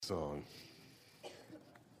song.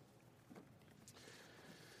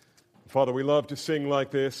 Father, we love to sing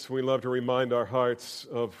like this. We love to remind our hearts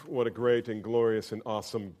of what a great and glorious and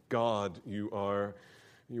awesome God you are.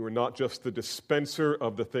 You are not just the dispenser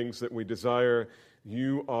of the things that we desire.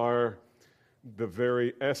 You are the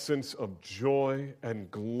very essence of joy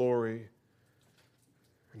and glory.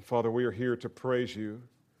 And Father, we are here to praise you.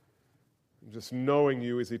 Just knowing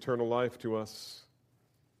you is eternal life to us.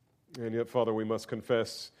 And yet, Father, we must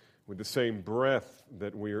confess with the same breath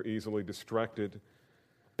that we are easily distracted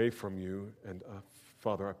away from you. And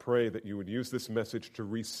Father, I pray that you would use this message to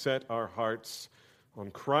reset our hearts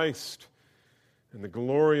on Christ and the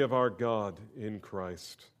glory of our God in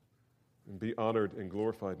Christ. And be honored and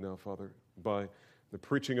glorified now, Father, by the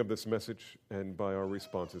preaching of this message and by our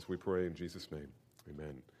responses, we pray in Jesus' name.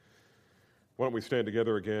 Amen. Why don't we stand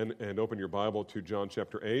together again and open your Bible to John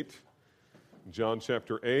chapter 8. John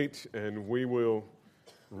chapter 8, and we will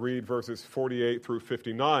read verses 48 through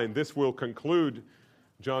 59. This will conclude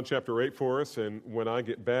John chapter 8 for us, and when I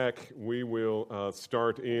get back, we will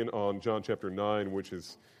start in on John chapter 9, which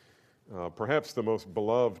is perhaps the most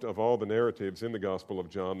beloved of all the narratives in the Gospel of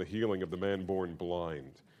John, the healing of the man born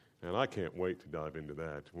blind. And I can't wait to dive into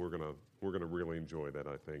that. We're gonna really enjoy that,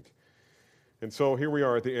 I think. And so here we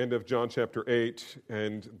are at the end of John chapter 8,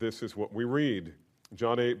 and this is what we read.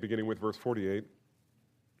 John 8, beginning with verse 48.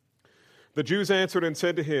 The Jews answered and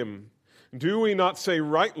said to him, "Do we not say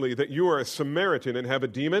rightly that you are a Samaritan and have a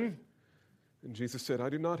demon?" And Jesus said, "I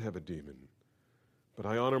do not have a demon, but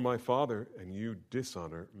I honor my Father, and you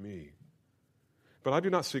dishonor me. But I do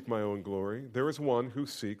not seek my own glory. There is one who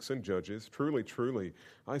seeks and judges. Truly, truly,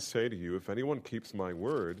 I say to you, if anyone keeps my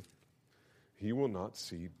word, he will not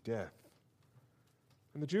see death."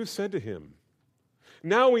 And the Jews said to him,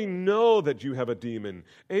 "Now we know that you have a demon.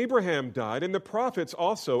 Abraham died, and the prophets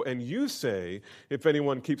also, and you say, if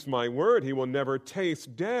anyone keeps my word, he will never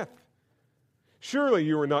taste death. Surely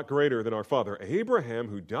you are not greater than our father Abraham,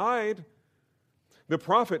 who died. The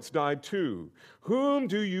prophets died too. Whom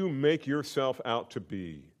do you make yourself out to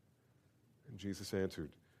be?" And Jesus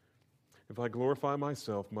answered, "If I glorify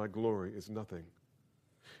myself, my glory is nothing.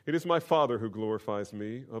 It is my Father who glorifies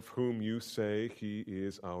me, of whom you say he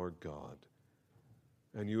is our God.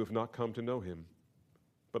 And you have not come to know him,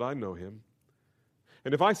 but I know him.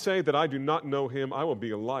 And if I say that I do not know him, I will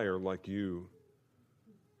be a liar like you.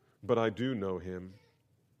 But I do know him,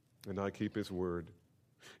 and I keep his word.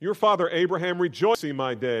 Your father Abraham rejoiced to see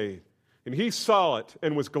my day, and he saw it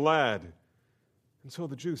and was glad." And so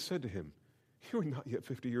the Jews said to him, "You are not yet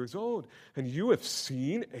 50 years old, and you have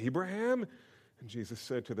seen Abraham?" And Jesus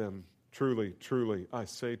said to them, "Truly, truly, I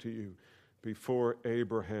say to you, before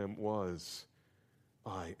Abraham was,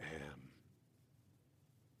 I am."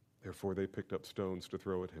 Therefore they picked up stones to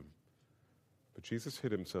throw at him. But Jesus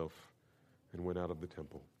hid himself and went out of the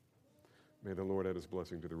temple. May the Lord add his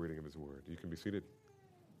blessing to the reading of his word. You can be seated.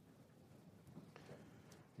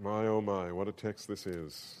 My, oh my, what a text this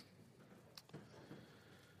is.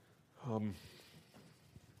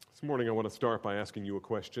 This morning I want to start by asking you a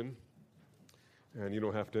question. And you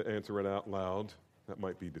don't have to answer it out loud. That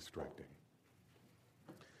might be distracting.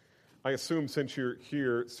 I assume since you're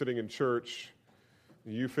here sitting in church,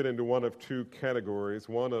 you fit into one of two categories.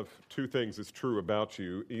 One of two things is true about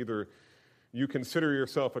you. Either you consider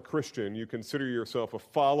yourself a Christian, you consider yourself a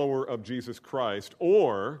follower of Jesus Christ,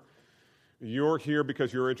 or you're here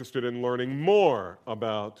because you're interested in learning more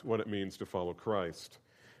about what it means to follow Christ.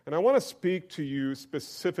 And I want to speak to you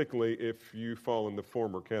specifically if you fall in the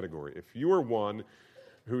former category. If you are one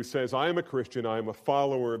who says, "I am a Christian, I am a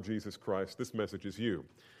follower of Jesus Christ," this message is you.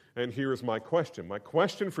 And here is my question. My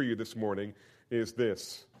question for you this morning is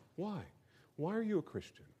this: why? Why are you a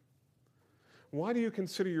Christian? Why do you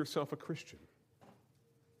consider yourself a Christian?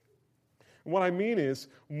 What I mean is,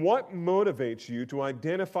 what motivates you to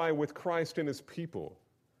identify with Christ and his people?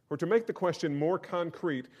 Or to make the question more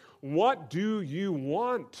concrete, what do you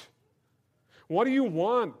want? What do you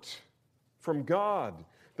want from God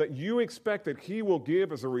that you expect that he will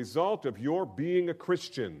give as a result of your being a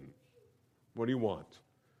Christian? What do you want?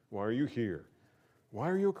 Why are you here? Why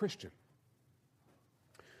are you a Christian?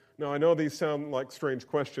 Now, I know these sound like strange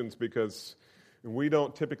questions because we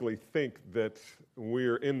don't typically think that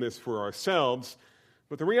we're in this for ourselves.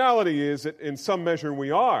 But the reality is that in some measure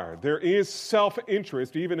we are. There is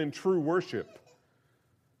self-interest even in true worship.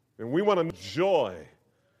 And we want to joy.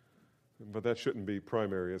 But that shouldn't be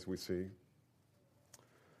primary, as we see.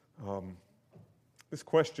 This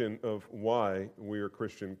question of why we are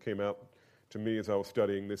Christian came out to me as I was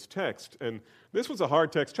studying this text. And this was a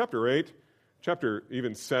hard text. Chapter 8, chapter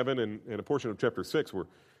even 7, and a portion of chapter 6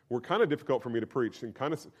 were were kind of difficult for me to preach and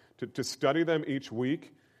kind of to study them each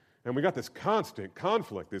week. And we got this constant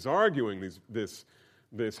conflict, this arguing,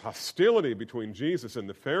 this hostility between Jesus and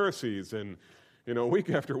the Pharisees. And, week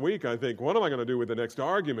after week, I think, what am I going to do with the next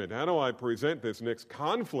argument? How do I present this next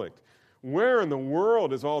conflict? Where in the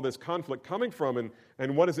world is all this conflict coming from,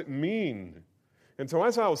 and what does it mean? And so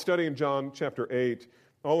as I was studying John chapter 8,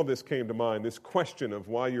 all of this came to mind, this question of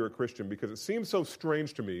why you're a Christian, because it seems so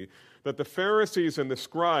strange to me that the Pharisees and the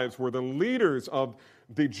scribes were the leaders of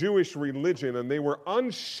the Jewish religion, and they were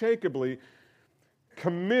unshakably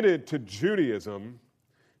committed to Judaism,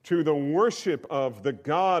 to the worship of the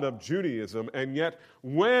God of Judaism, and yet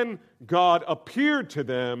when God appeared to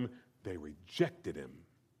them, they rejected him.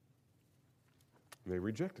 They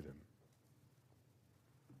rejected him.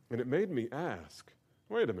 And it made me ask,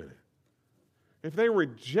 wait a minute. If they're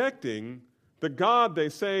rejecting the God they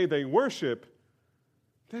say they worship,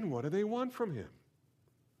 then what do they want from him?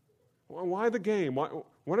 Why the game?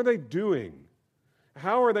 What are they doing?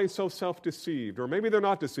 How are they so self-deceived? Or maybe they're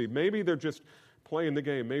not deceived. Maybe they're just playing the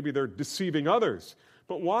game. Maybe they're deceiving others.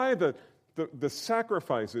 But why the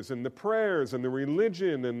sacrifices and the prayers and the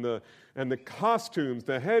religion and the costumes,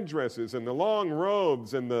 the headdresses and the long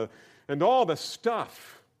robes and all the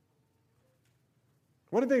stuff?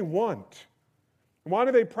 What do they want? Why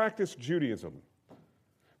do they practice Judaism?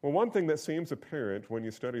 Well, one thing that seems apparent when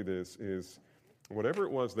you study this is whatever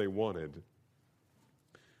it was they wanted,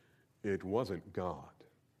 it wasn't God.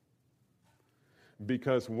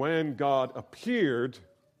 Because when God appeared,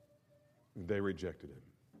 they rejected him.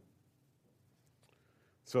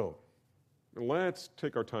 So, let's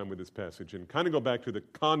take our time with this passage and kind of go back to the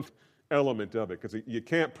conflict element of it, because you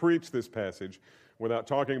can't preach this passage without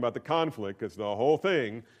talking about the conflict, because the whole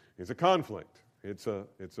thing is a conflict. It's a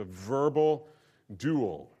verbal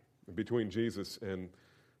duel between Jesus and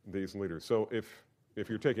these leaders. So if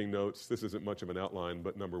you're taking notes, this isn't much of an outline,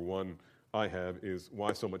 but number one I have is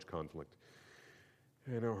why so much conflict?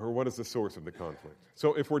 Or what is the source of the conflict?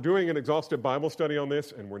 So if we're doing an exhaustive Bible study on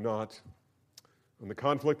this, and we're not, on the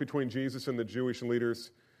conflict between Jesus and the Jewish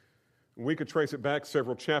leaders, we could trace it back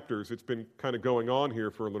several chapters. It's been kind of going on here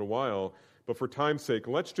for a little while, but for time's sake,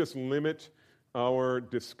 let's just limit our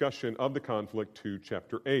discussion of the conflict to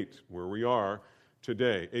chapter 8, where we are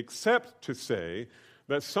today, except to say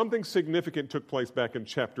that something significant took place back in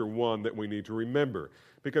chapter 1 that we need to remember.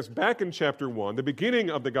 Because back in chapter 1, the beginning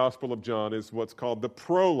of the Gospel of John is what's called the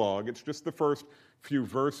prologue. It's just the first few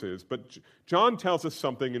verses. But John tells us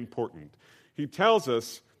something important. He tells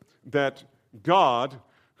us that God,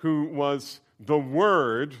 who was the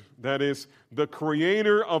Word, that is, the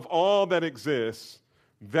creator of all that exists,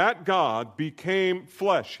 that God became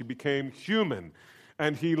flesh. He became human.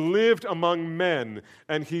 And he lived among men,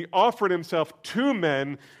 and he offered himself to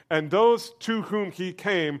men, and those to whom he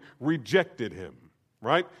came rejected him,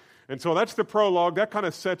 right? And so that's the prologue. That kind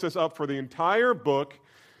of sets us up for the entire book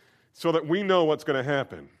so that we know what's going to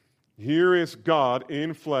happen. Here is God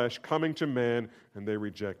in flesh coming to man, and they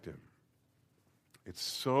reject him. It's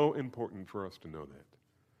so important for us to know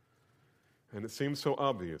that. And it seems so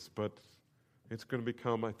obvious, but it's going to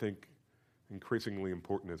become, I think, increasingly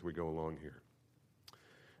important as we go along here.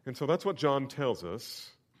 And so that's what John tells us,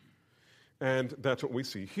 and that's what we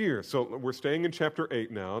see here. So we're staying in chapter 8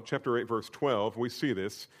 now, chapter 8, verse 12. We see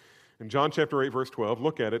this. In John chapter 8, verse 12,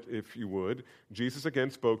 look at it if you would. Jesus again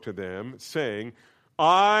spoke to them, saying,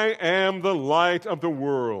 I am the light of the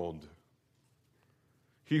world.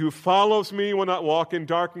 He who follows me will not walk in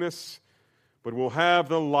darkness, but will have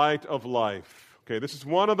the light of life. Okay, this is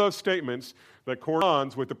one of those statements that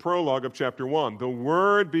corresponds with the prologue of chapter 1. The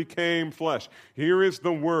Word became flesh. Here is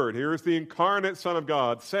the Word. Here is the incarnate Son of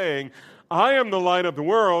God saying, I am the light of the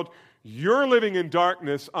world. You're living in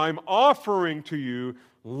darkness. I'm offering to you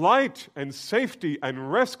light and safety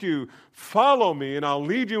and rescue. Follow me, and I'll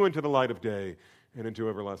lead you into the light of day and into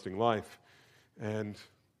everlasting life. And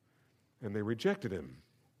they rejected him.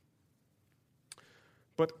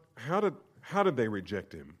 But how did they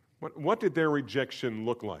reject him? What did their rejection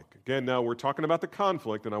look like? Again, now we're talking about the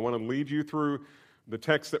conflict, and I want to lead you through the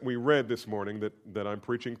text that we read this morning that I'm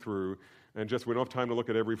preaching through. And just, we don't have time to look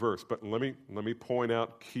at every verse, but let me point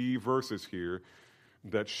out key verses here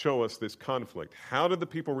that show us this conflict. How did the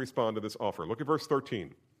people respond to this offer? Look at verse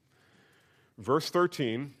 13. Verse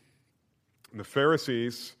 13, the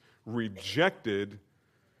Pharisees rejected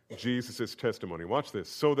Jesus' testimony. Watch this.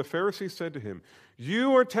 So the Pharisees said to him,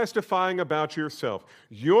 you are testifying about yourself.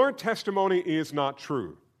 Your testimony is not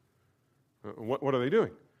true. What are they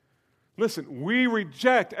doing? Listen, we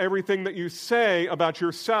reject everything that you say about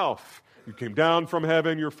yourself. You came down from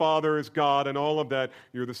heaven, your Father is God, and all of that.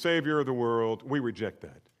 You're the Savior of the world. We reject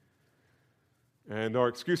that. And our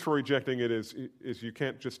excuse for rejecting it is you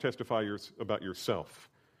can't just testify about yourself.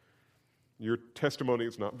 Your testimony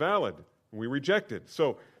is not valid. We reject it.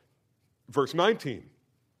 So, verse 19,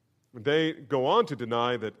 they go on to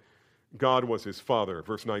deny that God was his father.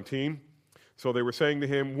 Verse 19, so they were saying to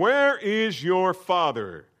him, "Where is your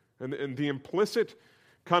father?" And the implicit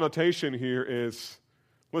connotation here is,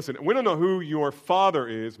 listen, we don't know who your father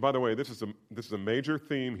is. By the way, this is a major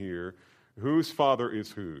theme here. Whose father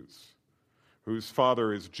is whose? Whose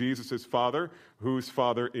father is Jesus' father? Whose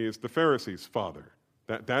father is the Pharisees' father?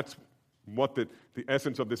 That's what the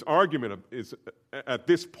essence of this argument is at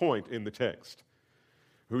this point in the text.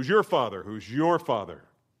 Who's your father? Who's your father?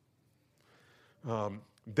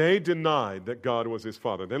 They denied that God was his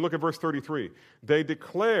father. Then look at verse 33. They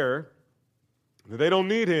declare that they don't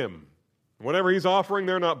need him. Whatever he's offering,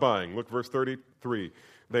 they're not buying. Look, verse 33.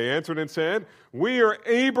 They answered and said, "We are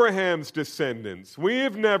Abraham's descendants.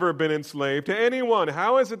 We've never been enslaved to anyone.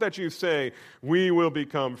 How is it that you say we will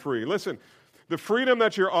become free?" Listen, the freedom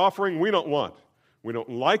that you're offering, we don't want. We don't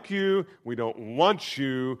like you. We don't want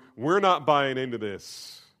you. We're not buying into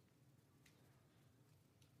this.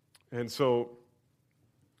 And so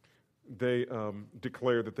they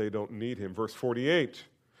declare that they don't need him. Verse 48.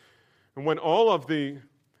 And when all of the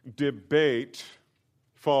debate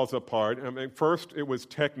falls apart, I mean, first it was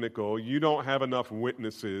technical. You don't have enough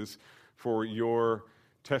witnesses for your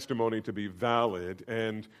testimony to be valid,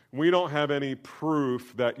 and we don't have any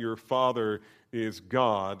proof that your father is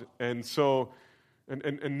God. And so,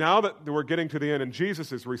 and now that we're getting to the end, and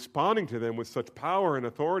Jesus is responding to them with such power and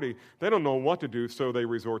authority, they don't know what to do, so they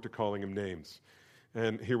resort to calling him names.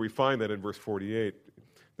 And here we find that in verse 48.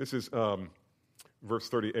 This is verse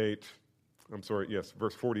 38.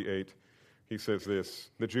 Verse 48. He says this,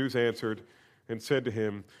 "The Jews answered and said to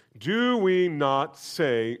him, 'Do we not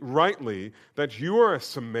say rightly that you are a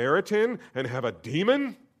Samaritan and have a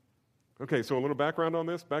demon?'" Okay, so a little background on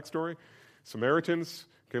this, backstory. Samaritans,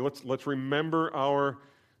 okay, let's remember our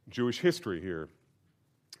Jewish history here.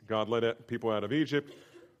 God led people out of Egypt,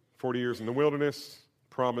 40 years in the wilderness,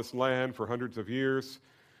 promised land for hundreds of years.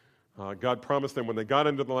 God promised them when they got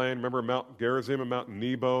into the land, remember Mount Gerizim and Mount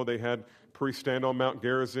Nebo, they had priests stand on Mount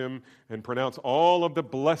Gerizim and pronounce all of the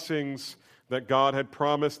blessings that God had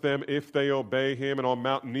promised them if they obey him. And on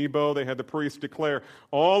Mount Nebo, they had the priests declare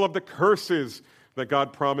all of the curses that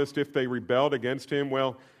God promised if they rebelled against him.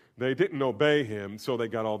 Well, they didn't obey him, so they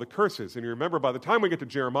got all the curses. And you remember, by the time we get to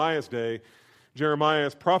Jeremiah's day, Jeremiah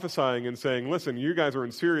is prophesying and saying, listen, you guys are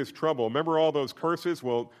in serious trouble. Remember all those curses?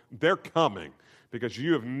 Well, they're coming because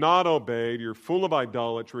you have not obeyed. You're full of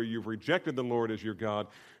idolatry. You've rejected the Lord as your God.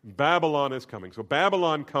 Babylon is coming. So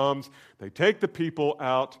Babylon comes. They take the people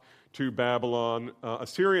out to Babylon.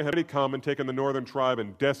 Assyria had already come and taken the northern tribe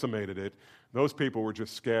and decimated it. Those people were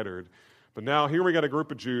just scattered. But now here we got a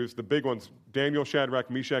group of Jews, the big ones, Daniel, Shadrach,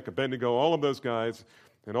 Meshach, Abednego, all of those guys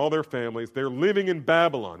and all their families. They're living in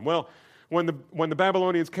Babylon. Well, when the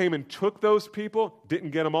Babylonians came and took those people,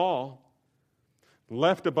 didn't get them all,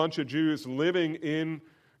 left a bunch of Jews living in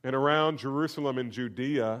and around Jerusalem and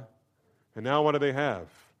Judea, and now what do they have?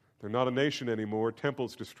 They're not a nation anymore.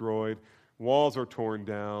 Temples destroyed. Walls are torn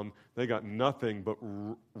down. They got nothing but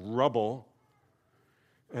rubble.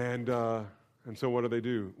 And so what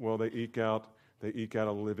do? Well, they eke out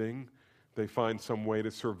a living. They find some way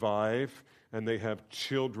to survive, and they have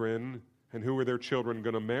children. And who are their children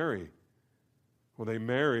going to marry? Well, they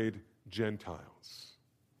married Gentiles.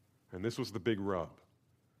 And this was the big rub.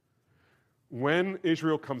 When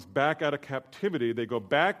Israel comes back out of captivity, they go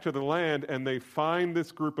back to the land and they find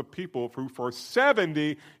this group of people who for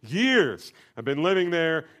 70 years have been living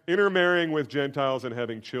there, intermarrying with Gentiles and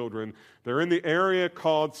having children. They're in the area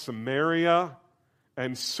called Samaria,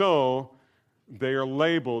 and so they are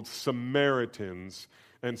labeled Samaritans.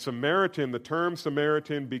 And Samaritan, the term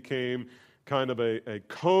Samaritan became kind of a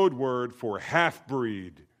code word for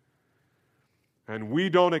half-breed. And we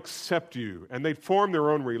don't accept you. And they formed their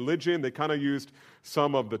own religion. They kind of used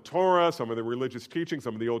some of the Torah, some of the religious teaching,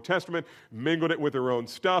 some of the Old Testament, mingled it with their own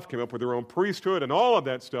stuff, came up with their own priesthood and all of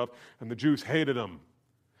that stuff, and the Jews hated them.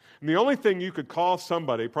 And the only thing you could call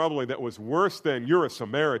somebody probably that was worse than you're a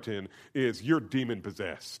Samaritan is you're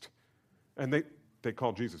demon-possessed. And they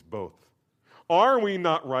called Jesus both. Are we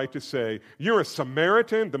not right to say, you're a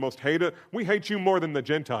Samaritan, the most hated, we hate you more than the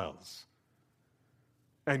Gentiles,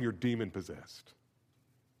 and you're demon-possessed?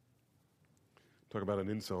 Talk about an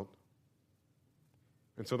insult.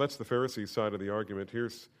 And so that's the Pharisee side of the argument.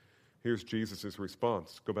 Here's Jesus'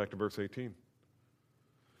 response. Go back to verse 18.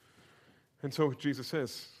 And so Jesus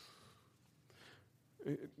says,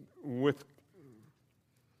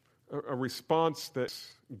 a response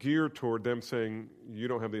that's geared toward them saying, you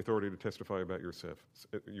don't have the authority to testify about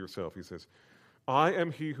yourself. He says, I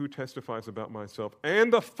am he who testifies about myself,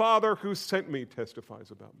 and the Father who sent me testifies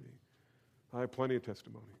about me. I have plenty of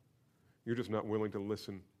testimony. You're just not willing to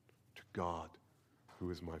listen to God, who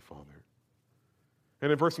is my Father.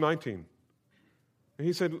 And in verse 19,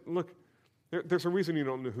 he said, look, there's a reason you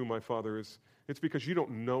don't know who my Father is. It's because you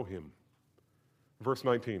don't know him. Verse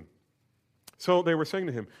 19. So they were saying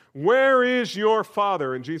to him, where is your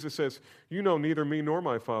Father? And Jesus says, you know neither me nor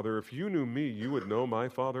my Father. If you knew me, you would know my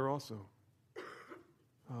Father also.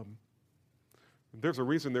 There's a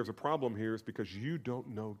reason there's a problem here is because you don't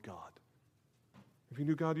know God. If you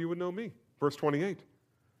knew God, you would know me. Verse 28.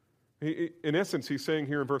 In essence, he's saying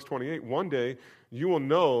here in verse 28, one day you will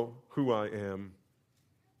know who I am,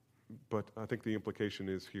 but I think the implication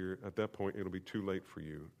is here, at that point, it'll be too late for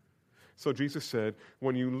you. So Jesus said,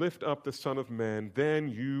 when you lift up the Son of Man, then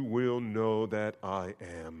you will know that I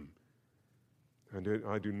am. And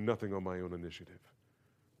I do nothing on my own initiative,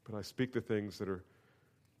 but I speak the things that are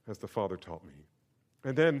as the Father taught me.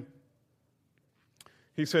 And then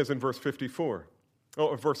he says in verse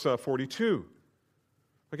 42,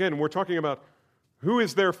 again, we're talking about who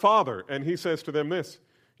is their Father, and he says to them this,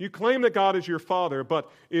 you claim that God is your Father,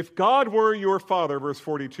 but if God were your Father, verse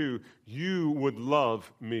 42, you would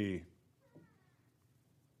love me,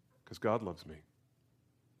 because God loves me.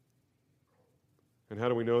 And how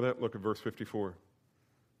do we know that? Look at verse 54.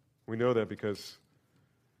 We know that because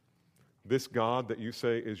this God that you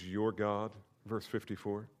say is your God, verse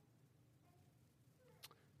 54,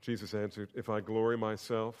 Jesus answered, if I glorify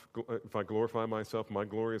myself, my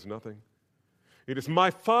glory is nothing. It is my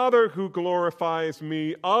Father who glorifies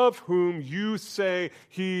me, of whom you say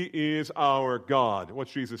he is our God.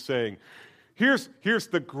 What's Jesus saying? Here's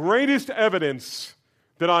the greatest evidence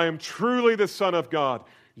that I am truly the Son of God.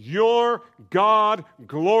 Your God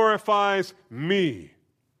glorifies me.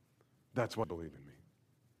 That's why I believe in me.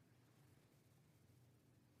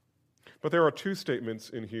 But there are two statements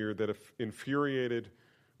in here that have infuriated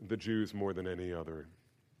the Jews more than any other.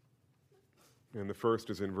 And the first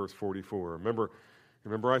is in verse 44.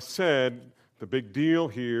 Remember I said the big deal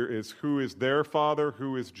here is who is their Father,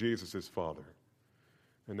 who is Jesus' Father.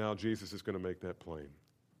 And now Jesus is going to make that plain.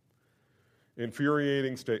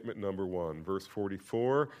 Infuriating statement number 1, verse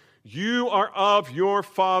 44. You are of your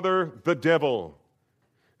father, the devil,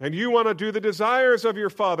 and you want to do the desires of your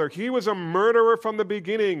father. He was a murderer from the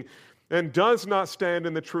beginning and does not stand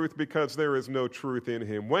in the truth because there is no truth in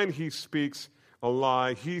him. When he speaks a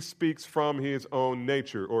lie, he speaks from his own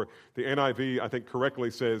nature. Or the NIV, I think,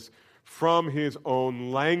 correctly says, from his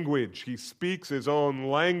own language. He speaks his own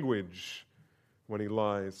language when he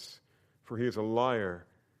lies, for he is a liar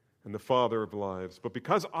and the father of lies. But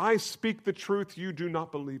because I speak the truth, you do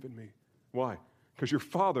not believe in me. Why? Because your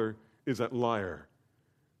father is that liar.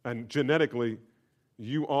 And genetically,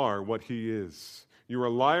 you are what he is. You're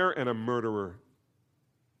a liar and a murderer.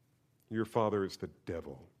 Your father is the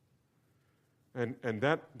devil. And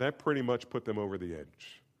that pretty much put them over the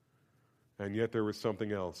edge. And yet there was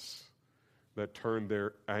something else that turned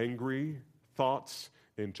their angry thoughts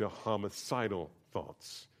into homicidal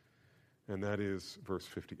thoughts. And that is verse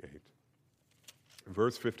 58.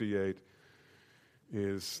 Verse 58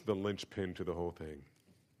 is the linchpin to the whole thing.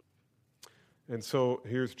 And so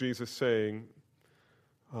here's Jesus saying,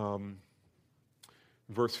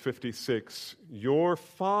 verse 56, your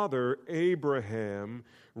father Abraham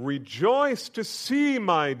rejoiced to see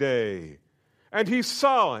my day, and he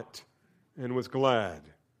saw it and was glad.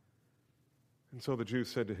 And so the Jews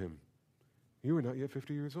said to him, you are not yet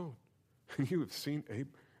 50 years old, and you have seen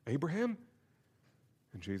Abraham?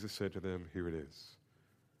 And Jesus said to them, here it is.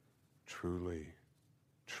 Truly,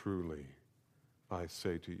 truly, I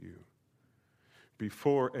say to you,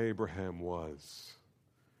 before Abraham was,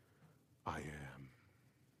 I am.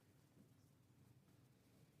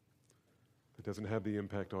 It doesn't have the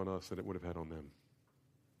impact on us that it would have had on them.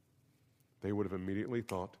 They would have immediately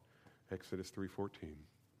thought, Exodus 3:14.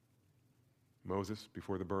 Moses,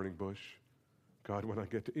 before the burning bush, God, when I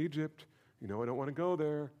get to Egypt, I don't want to go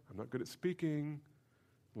there. I'm not good at speaking.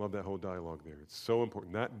 Love that whole dialogue there. It's so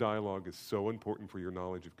important. That dialogue is so important for your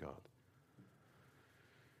knowledge of God.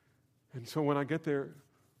 And so when I get there,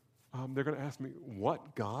 they're going to ask me,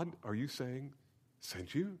 what God are you saying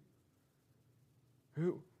sent you?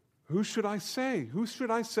 Who should I say? Who should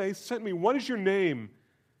I say sent me? What is your name?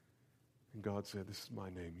 And God said, this is my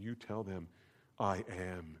name. You tell them, I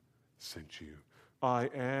am sent you. I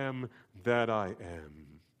am that I am.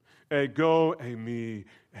 Ego eimi,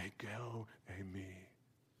 ego eimi.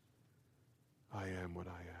 I am what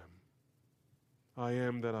I am. I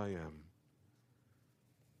am that I am.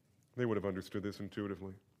 They would have understood this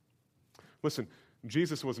intuitively. Listen,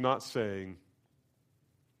 Jesus was not saying,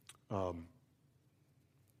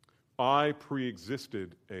 I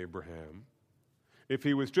pre-existed Abraham. If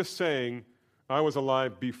he was just saying, I was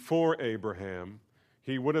alive before Abraham,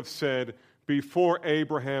 he would have said, before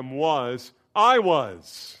Abraham was, I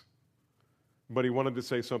was. But he wanted to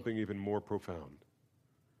say something even more profound.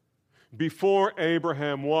 Before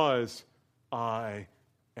Abraham was, I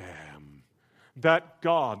am. That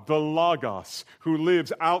God, the Logos, who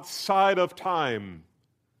lives outside of time,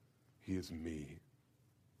 he is me.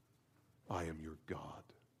 I am your God.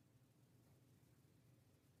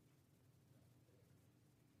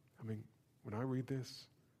 I mean, when I read this,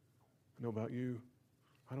 I know about you,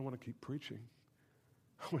 I don't want to keep preaching.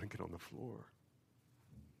 I want to get on the floor.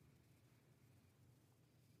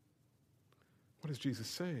 What is Jesus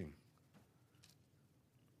saying?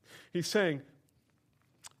 He's saying,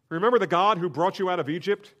 remember the God who brought you out of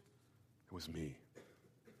Egypt? It was me.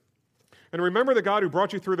 And remember the God who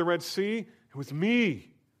brought you through the Red Sea? It was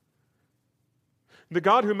me. The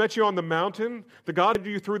God who met you on the mountain? The God who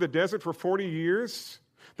led you through the desert for 40 years?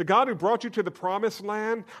 The God who brought you to the promised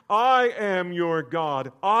land? I am your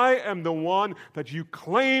God. I am the one that you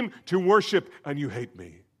claim to worship, and you hate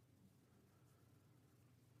me.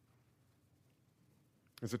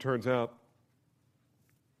 As it turns out,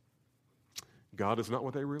 God is not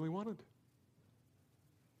what they really wanted.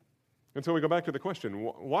 And so we go back to the question,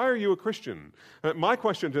 why are you a Christian? My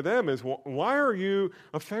question to them is, why are you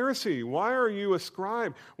a Pharisee? Why are you a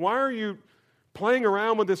scribe? Why are you playing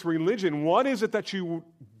around with this religion? What is it that you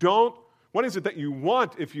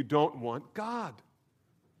want if you don't want God?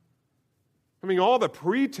 I mean, all the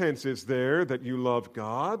pretense is there that you love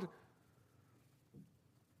God.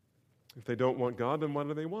 If they don't want God, then what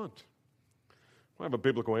do they want? Well, I have a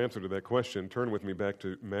biblical answer to that question. Turn with me back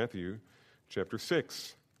to Matthew chapter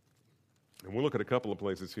 6. And we'll look at a couple of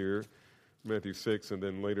places here, Matthew 6 and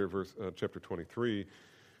then later chapter 23.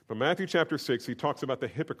 But Matthew chapter 6, he talks about the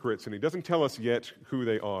hypocrites, and he doesn't tell us yet who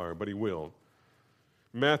they are, but he will.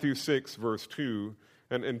 Matthew 6, verse 2,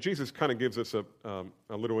 and Jesus kind of gives us a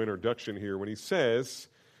little introduction here when he says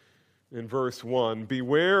in verse 1,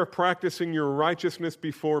 beware of practicing your righteousness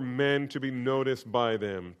before men to be noticed by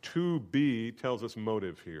them. To be tells us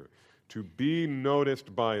motive here. To be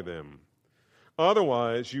noticed by them.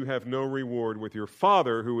 Otherwise, you have no reward with your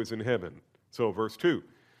Father who is in heaven. So, verse 2.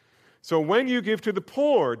 So when you give to the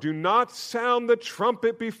poor, do not sound the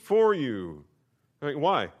trumpet before you. I mean,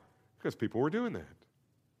 why? Because people were doing that.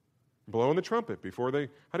 Blowing the trumpet before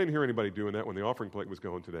I didn't hear anybody doing that when the offering plate was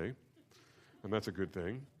going today. And that's a good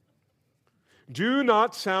thing. Do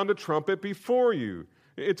not sound a trumpet before you.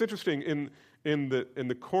 It's interesting, in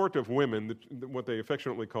the court of women, what they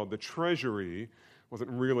affectionately called the treasury, wasn't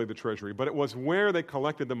really the treasury, but it was where they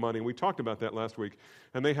collected the money. We talked about that last week.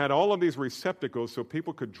 And they had all of these receptacles so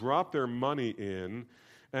people could drop their money in.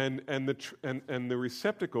 And the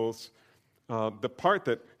receptacles, the part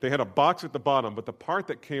that, they had a box at the bottom, but the part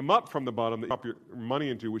that came up from the bottom that you drop your money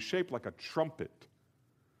into was shaped like a trumpet.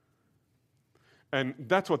 And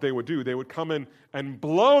that's what they would do. They would come in and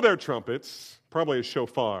blow their trumpets, probably a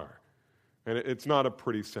shofar. And it's not a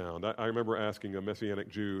pretty sound. I remember asking a Messianic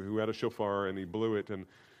Jew who had a shofar, and he blew it. And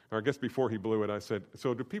I guess before he blew it, I said,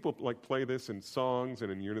 so do people play this in songs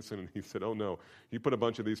and in unison? And he said, oh, no. You put a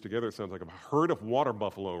bunch of these together, it sounds like a herd of water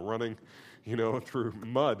buffalo running, through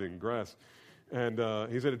mud and grass. And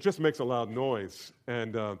he said, it just makes a loud noise.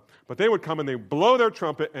 And but they would come and they blow their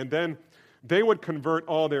trumpet, and then they would convert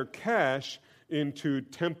all their cash into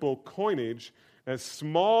temple coinage, as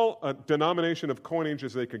small a denomination of coinage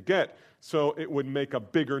as they could get, so it would make a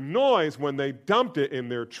bigger noise when they dumped it in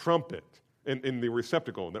their trumpet, in the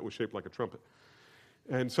receptacle that was shaped like a trumpet.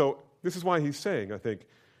 And so this is why he's saying, I think,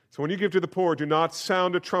 so when you give to the poor, do not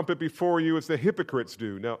sound a trumpet before you as the hypocrites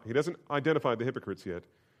do. Now, he doesn't identify the hypocrites yet.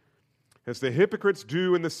 As the hypocrites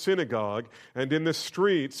do in the synagogue and in the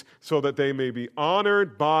streets, so that they may be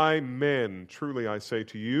honored by men. Truly, I say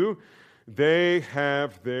to you, they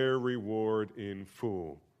have their reward in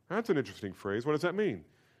full. That's an interesting phrase. What does that mean?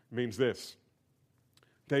 It means this.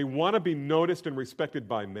 They want to be noticed and respected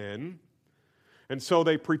by men, and so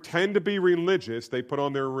they pretend to be religious. They put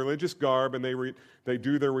on their religious garb, and they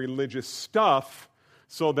do their religious stuff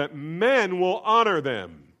so that men will honor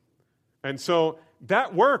them. And so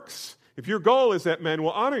that works. If your goal is that men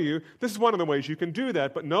will honor you, this is one of the ways you can do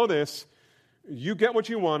that. But know this, you get what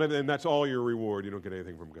you wanted, and that's all your reward. You don't get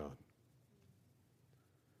anything from God.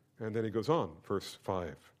 And then he goes on, verse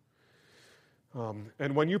 5.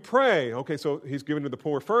 And when you pray, okay, so he's given to the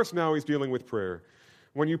poor first, now he's dealing with prayer.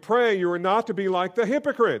 When you pray, you are not to be like the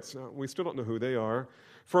hypocrites. We still don't know who they are.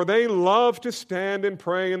 For they love to stand and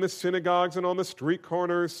pray in the synagogues and on the street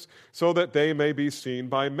corners so that they may be seen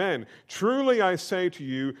by men. Truly I say to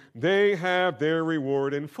you, they have their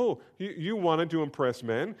reward in full. You wanted to impress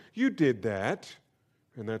men. You did that.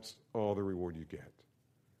 And that's all the reward you get.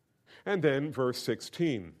 And then verse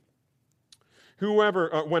 16.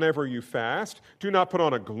 Whenever you fast, do not put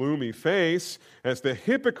on a gloomy face as the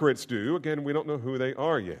hypocrites do. Again, we don't know who they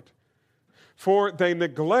are yet. For they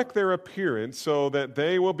neglect their appearance so that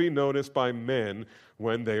they will be noticed by men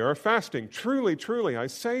when they are fasting. Truly, truly, I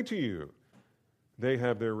say to you, they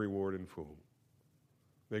have their reward in full.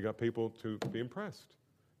 They got people to be impressed.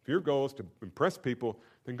 If your goal is to impress people,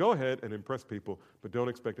 then go ahead and impress people, but don't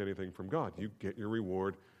expect anything from God. You get your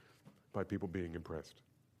reward by people being impressed.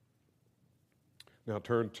 Now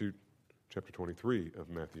turn to chapter 23 of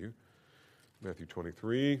Matthew. Matthew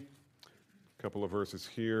 23, a couple of verses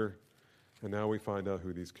here. And now we find out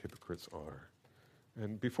who these hypocrites are.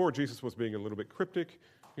 And before Jesus was being a little bit cryptic,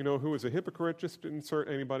 who is a hypocrite? Just insert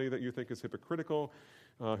anybody that you think is hypocritical,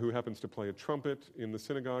 who happens to play a trumpet in the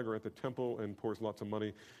synagogue or at the temple and pours lots of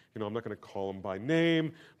money. I'm not going to call him by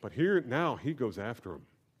name, but here now he goes after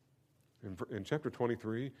him. In chapter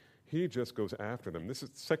 23, he just goes after them. This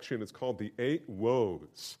section is called the 8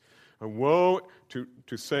 woes. A woe,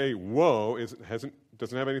 to say woe,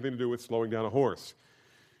 doesn't have anything to do with slowing down a horse.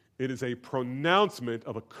 It is a pronouncement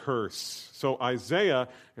of a curse. So Isaiah,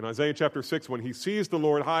 in Isaiah chapter 6, when he sees the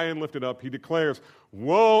Lord high and lifted up, he declares,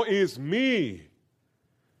 "Woe is me!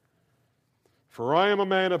 For I am a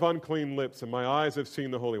man of unclean lips, and my eyes have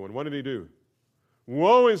seen the Holy One." What did he do?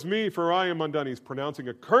 "Woe is me, for I am undone." He's pronouncing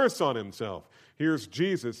a curse on himself. Here's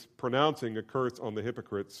Jesus pronouncing a curse on the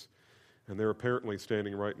hypocrites, and they're apparently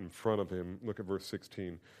standing right in front of him. Look at verse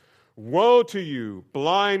 16. "Woe to you,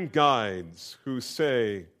 blind guides, who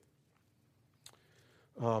say,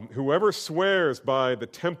 whoever swears by the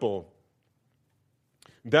temple,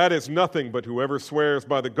 that is nothing, but whoever swears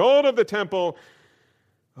by the gold of the temple,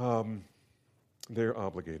 they're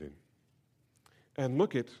obligated." And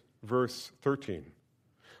look at verse 13.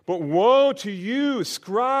 "But woe to you,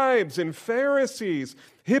 scribes and Pharisees,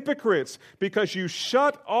 hypocrites, because you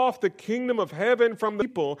shut off the kingdom of heaven from the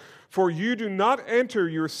people, for you do not enter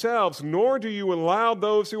yourselves, nor do you allow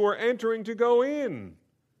those who are entering to go in."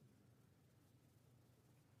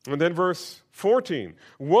 And then verse 14.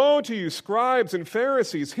 "Woe to you, scribes and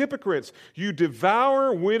Pharisees, hypocrites, you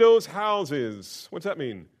devour widows' houses." What's that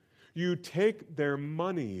mean? You take their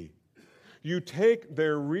money. You take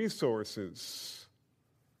their resources.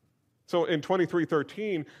 So in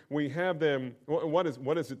 23:13, we have them, what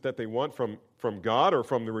is it that they want from God or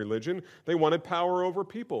from the religion? They wanted power over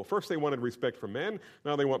people. First they wanted respect from men.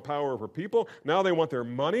 Now they want power over people. Now they want their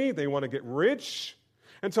money. They want to get rich.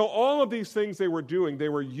 And so all of these things they were doing, they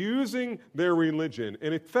were using their religion.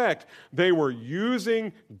 In effect, they were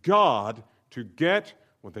using God to get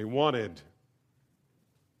what they wanted.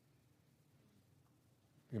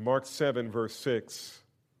 In Mark 7, verse 6,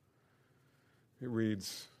 it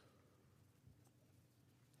reads,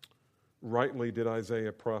 "Rightly did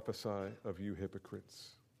Isaiah prophesy of you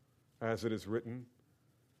hypocrites. As it is written,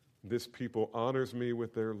 this people honors me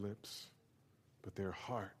with their lips, but their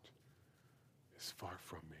heart is far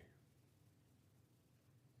from me."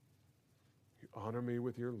 You honor me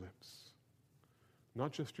with your lips.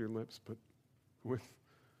 Not just your lips, but with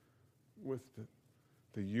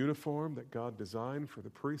the uniform that God designed for the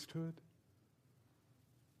priesthood,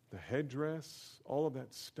 the headdress, all of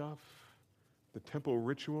that stuff, the temple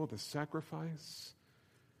ritual, the sacrifice.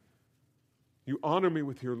 You honor me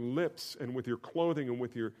with your lips and with your clothing and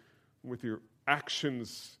with your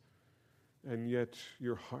actions, and yet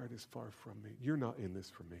your heart is far from me. You're not in this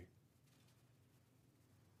for me.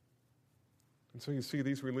 And so you see,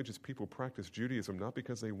 these religious people practiced Judaism not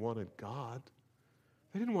because they wanted God.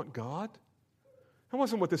 They didn't want God. That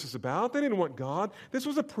wasn't what this is about. They didn't want God. This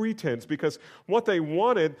was a pretense, because what they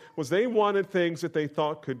wanted was they wanted things that they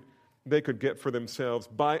thought they could get for themselves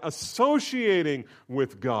by associating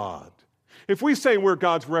with God. If we say we're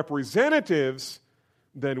God's representatives,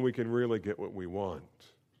 then we can really get what we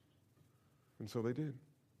want. And so they did.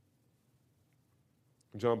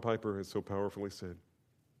 John Piper has so powerfully said,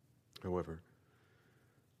 however,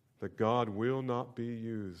 that God will not be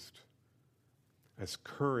used as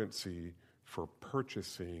currency for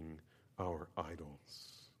purchasing our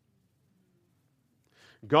idols.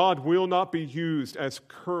 God will not be used as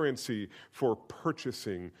currency for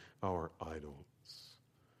purchasing our idols.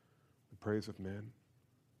 The praise of men,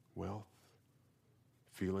 wealth,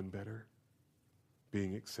 feeling better,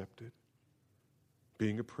 being accepted,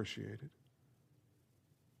 being appreciated.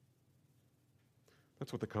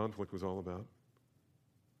 That's what the conflict was all about.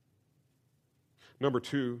 Number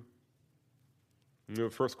two, the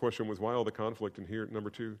first question was, why all the conflict? And here, number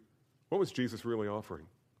two, what was Jesus really offering?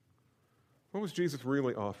 What was Jesus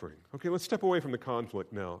really offering? Okay, let's step away from the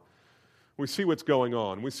conflict now. We see what's going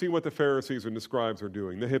on. We see what the Pharisees and the scribes are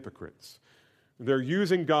doing, the hypocrites. They're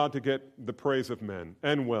using God to get the praise of men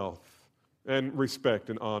and wealth and respect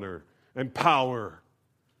and honor and power,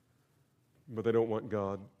 but they don't want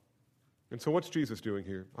God. And so what's Jesus doing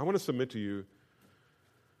here? I want to submit to you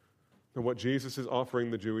that what Jesus is offering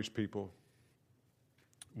the Jewish people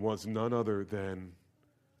was none other than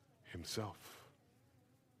himself,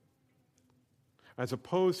 as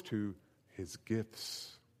opposed to his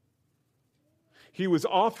gifts. He was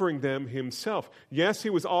offering them himself. Yes, he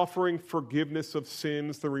was offering forgiveness of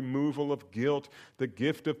sins, the removal of guilt, the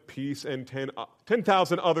gift of peace, and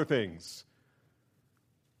 10,000 other things.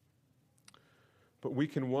 But we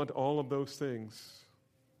can want all of those things,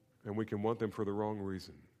 and we can want them for the wrong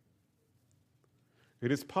reason.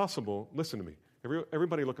 It is possible, listen to me,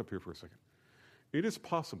 everybody look up here for a second. It is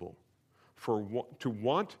possible to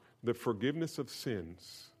want the forgiveness of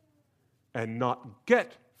sins and not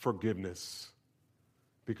get forgiveness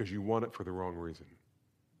because you want it for the wrong reason.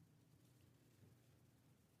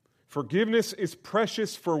 Forgiveness is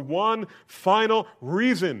precious for one final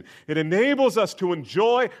reason. It enables us to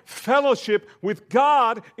enjoy fellowship with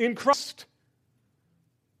God in Christ.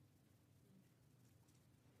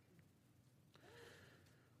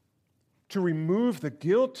 To remove the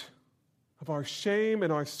guilt of our shame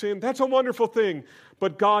and our sin, that's a wonderful thing.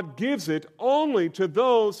 But God gives it only to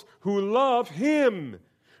those who love Him.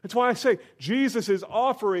 That's why I say Jesus is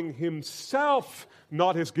offering Himself,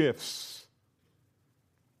 not His gifts.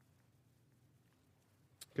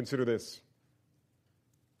 Consider this.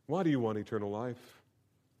 Why do you want eternal life?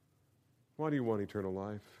 Why do you want eternal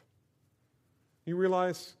life? You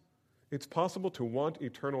realize it's possible to want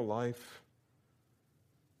eternal life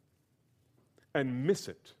and miss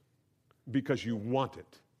it because you want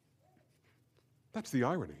it. That's the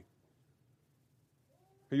irony.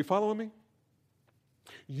 Are you following me?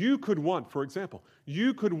 You could want, for example,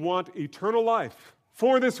 you could want eternal life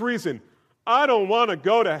for this reason. I don't want to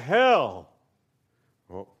go to hell.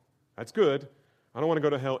 Well, that's good. I don't want to go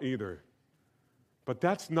to hell either. But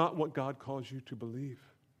that's not what God calls you to believe.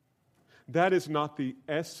 That is not the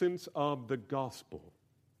essence of the gospel.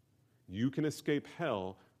 You can escape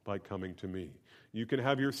hell by coming to me. You can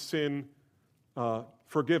have your sin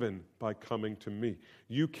forgiven by coming to me.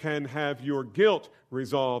 You can have your guilt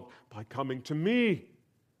resolved by coming to me.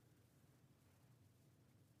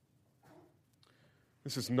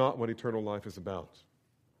 This is not what eternal life is about.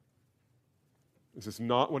 This is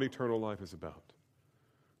not what eternal life is about.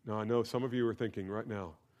 Now, I know some of you are thinking right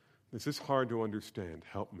now, this is hard to understand.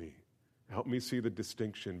 Help me. Help me see the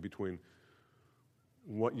distinction between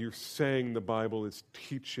what you're saying the Bible is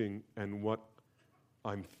teaching and what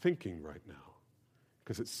I'm thinking right now.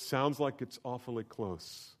 Because it sounds like it's awfully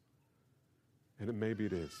close. And maybe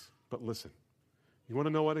it is. But listen, you want to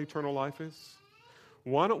know what eternal life is?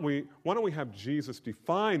 Why don't we have Jesus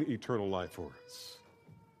define eternal life for us?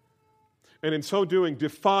 And in so doing,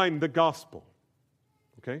 define the gospel.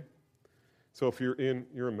 Okay? So if you're in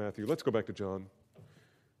Matthew, let's go back to John.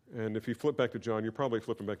 And if you flip back to John, you're probably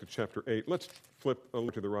flipping back to chapter 8. Let's flip a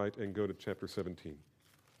little to the right and go to chapter 17.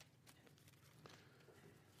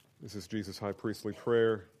 This is Jesus' high priestly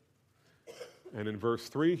prayer. And in verse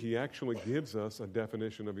 3, he actually gives us a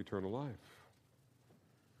definition of eternal life.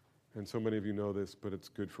 And so many of you know this, but it's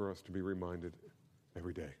good for us to be reminded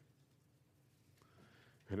every day.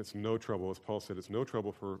 And it's no trouble, as Paul said, it's no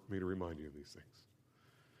trouble for me to remind you of these things.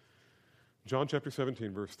 John chapter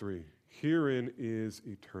 17, verse 3. Herein is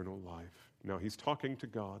eternal life. Now, he's talking to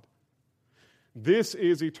God. This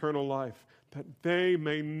is eternal life, that they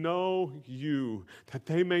may know you, that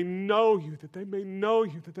they may know you, that they may know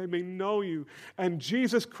you, that they may know you, and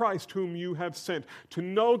Jesus Christ whom you have sent. To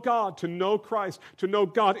know God, to know Christ, to know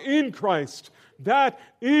God in Christ. That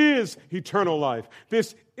is eternal life.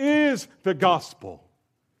 This is the gospel.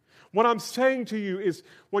 What I'm saying to you is,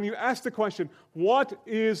 when you ask the question, what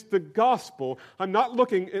is the gospel? I'm not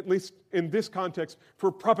looking, at least in this context, for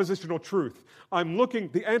propositional truth.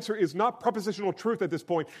 The answer is not propositional truth at this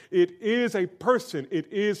point. It is a person.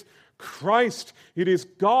 It is Christ. It is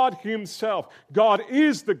God Himself. God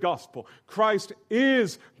is the gospel. Christ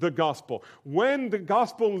is the gospel. When the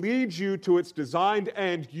gospel leads you to its designed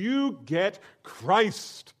end, you get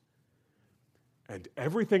Christ. And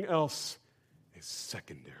everything else is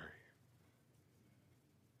secondary.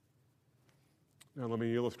 Now, let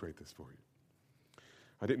me illustrate this for you.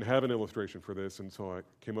 I didn't have an illustration for this, and so I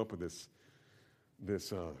came up with this.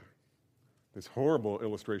 this horrible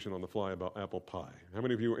illustration on the fly about apple pie. How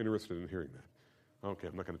many of you are interested in hearing that? Okay,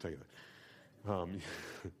 I'm not going to tell you that.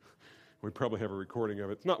 We probably have a recording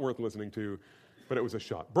of it. It's not worth listening to, but it was a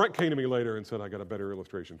shot. Brent came to me later and said, I got a better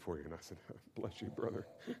illustration for you. And I said, bless you, brother.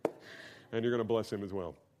 And you're going to bless him as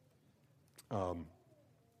well.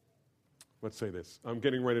 Let's say this. I'm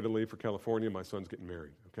getting ready to leave for California. My son's getting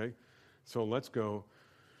married, okay? So let's go.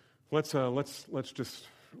 Let's just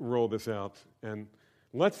roll this out. And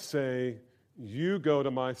let's say you go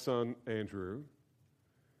to my son, Andrew,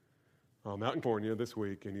 out in California this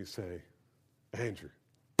week, and you say, Andrew,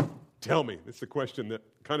 tell me. This is the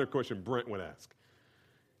kind of question Brent would ask.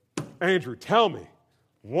 Andrew, tell me,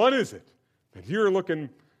 what is it that you're looking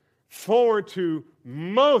forward to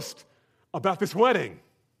most about this wedding?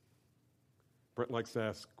 Brent likes to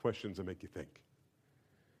ask questions that make you think.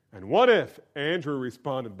 And what if Andrew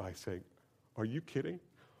responded by saying, are you kidding?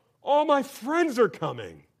 All my friends are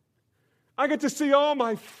coming. I get to see all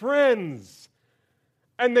my friends.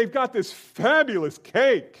 And they've got this fabulous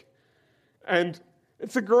cake. And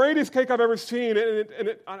it's the greatest cake I've ever seen.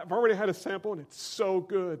 I've already had a sample, and it's so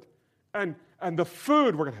good. And the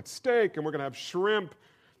food, we're going to have steak, and we're going to have shrimp.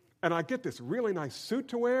 And I get this really nice suit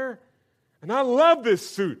to wear. And I love this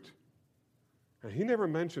suit. And he never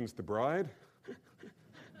mentions the bride.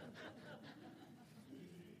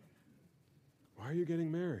 Why are you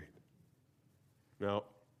getting married? Now,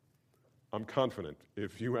 I'm confident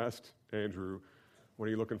if you asked Andrew, what are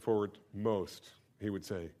you looking forward most? He would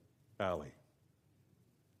say, Allie.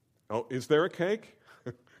 Oh, is there a cake?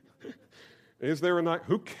 Is there a night?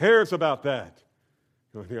 Who cares about that?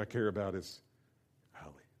 The only thing I care about is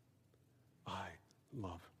Allie. I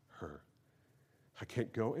love her. I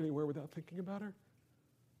can't go anywhere without thinking about her.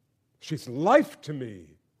 She's life to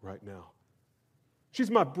me right now. She's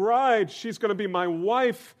my bride. She's going to be my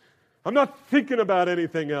wife. I'm not thinking about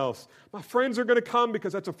anything else. My friends are going to come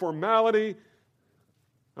because that's a formality.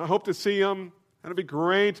 I hope to see them. That'll be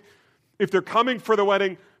great. If they're coming for the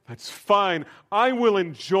wedding, that's fine. I will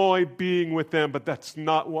enjoy being with them, but that's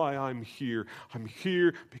not why I'm here. I'm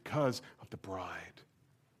here because of the bride.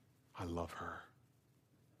 I love her.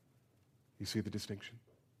 You see the distinction?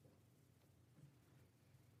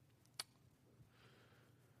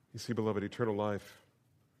 You see, beloved, eternal life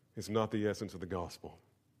is not the essence of the gospel.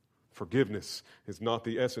 Forgiveness is not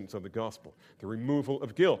the essence of the gospel. The removal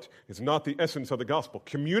of guilt is not the essence of the gospel.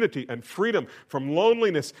 Community and freedom from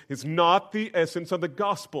loneliness is not the essence of the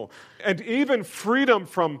gospel. And even freedom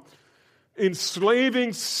from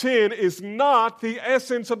enslaving sin is not the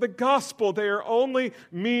essence of the gospel. They are only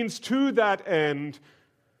means to that end.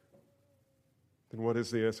 Then what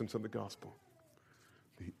is the essence of the gospel?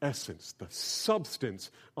 The essence, the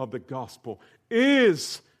substance of the gospel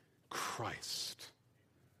is Christ.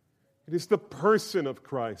 It is the person of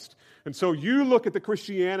Christ. And so you look at the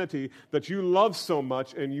Christianity that you love so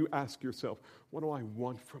much and you ask yourself, what do I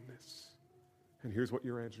want from this? And here's what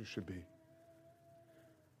your answer should be.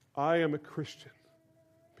 I am a Christian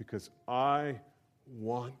because I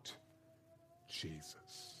want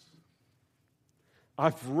Jesus.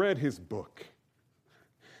 I've read his book.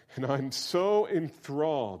 And I'm so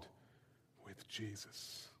enthralled with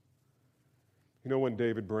Jesus. You know, when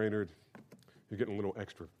David Brainerd, you're getting a little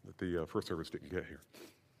extra that the first service didn't get here.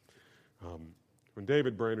 When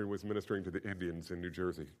David Brainerd was ministering to the Indians in New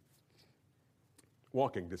Jersey,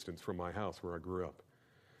 walking distance from my house where I grew up.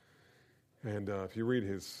 And if you read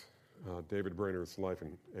his, David Brainerd's life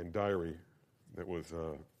and diary that was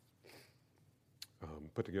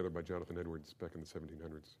put together by Jonathan Edwards back in the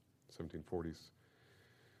 1740s,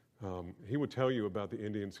 he would tell you about the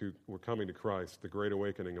Indians who were coming to Christ, the Great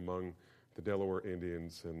Awakening among the Delaware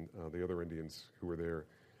Indians and the other Indians who were there.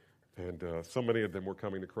 And so many of them were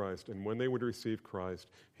coming to Christ. And when they would receive Christ,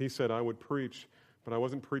 he said, I would preach, but I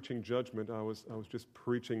wasn't preaching judgment. I was just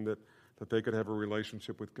preaching that they could have a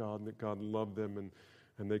relationship with God and that God loved them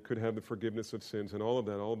and they could have the forgiveness of sins and all of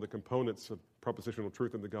that, all of the components of propositional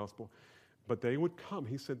truth in the gospel. But they would come.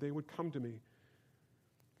 He said they would come to me.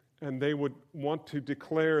 And they would want to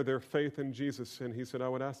declare their faith in Jesus. And he said, I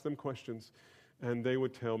would ask them questions. And they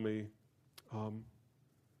would tell me,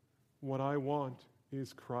 what I want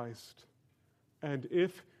is Christ. And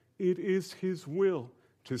if it is his will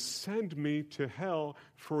to send me to hell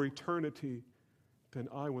for eternity, then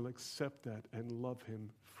I will accept that and love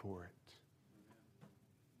him for it.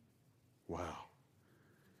 Wow.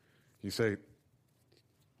 You say,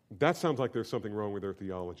 that sounds like there's something wrong with their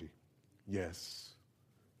theology. Yes.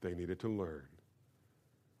 They needed to learn,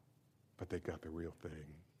 but they got the real thing.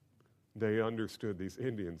 They understood these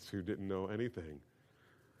Indians who didn't know anything.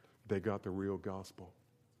 They got the real gospel.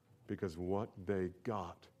 because what they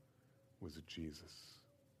got was Jesus.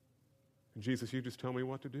 And Jesus, you just tell me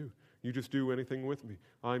what to do. You just do anything with me.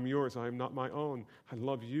 I'm yours. I am not my own. I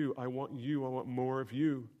love you. I want you. I want more of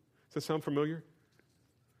you. Does that sound familiar?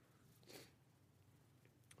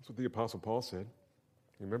 That's what the Apostle Paul said.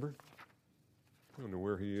 You remember? I don't know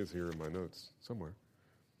where he is here in my notes. Somewhere.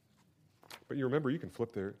 But you remember, you can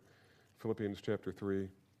flip there. Philippians chapter 3.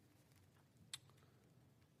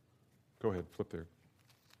 Go ahead, flip there.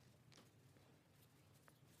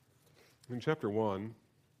 In chapter 1,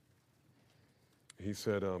 he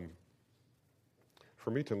said,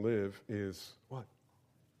 for me to live is what?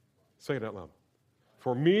 Say it out loud.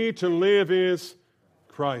 For me to live is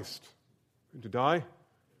Christ. And to die,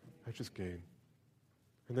 I just gain.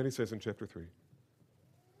 And then he says in chapter 3,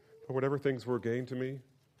 for whatever things were gained to me,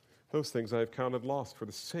 those things I have counted loss for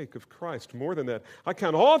the sake of Christ. More than that, I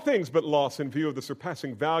count all things but loss in view of the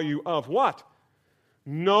surpassing value of what?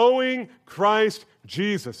 Knowing Christ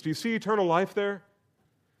Jesus. Do you see eternal life there?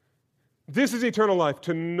 This is eternal life,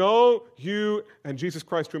 to know you and Jesus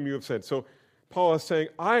Christ whom you have sent. So Paul is saying,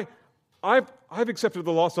 I've accepted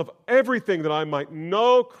the loss of everything that I might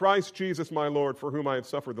know Christ Jesus my Lord, for whom I have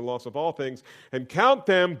suffered the loss of all things, and count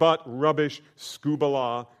them but rubbish,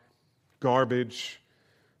 skubala, garbage,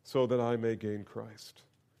 so that I may gain Christ,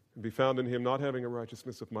 and be found in him, not having a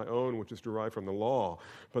righteousness of my own, which is derived from the law,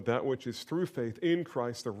 but that which is through faith in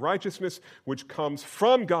Christ, the righteousness which comes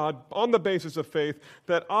from God on the basis of faith,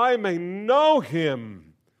 that I may know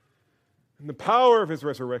him and the power of his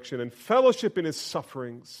resurrection and fellowship in his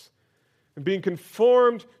sufferings, and being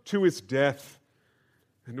conformed to his death,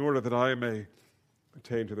 in order that I may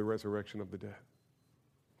attain to the resurrection of the dead.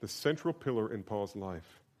 The central pillar in Paul's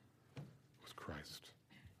life was Christ.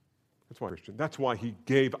 That's why Christian. That's why he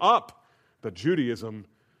gave up the Judaism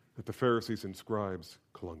that the Pharisees and scribes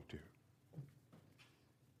clung to.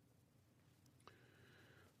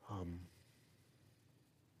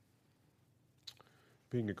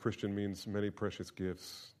 Being a Christian means many precious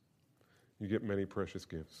gifts. You get many precious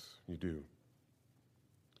gifts. You do.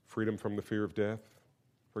 Freedom from the fear of death,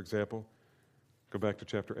 for example. Go back to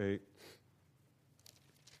chapter 8.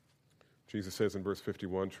 Jesus says in verse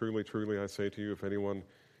 51, truly, truly, I say to you, if anyone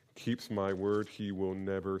keeps my word, he will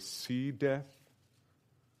never see death.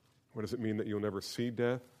 What does it mean that you'll never see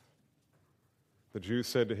death? The Jews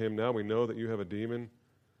said to him, now we know that you have a demon.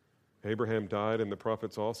 Abraham died and the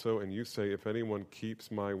prophets also, and you say, if anyone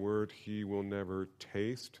keeps my word, he will never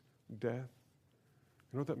taste death.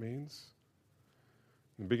 You know what that means?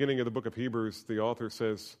 In the beginning of the book of Hebrews, the author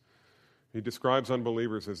says, he describes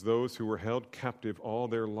unbelievers as those who were held captive all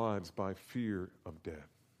their lives by fear of death.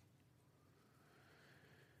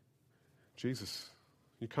 Jesus,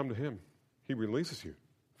 you come to him, he releases you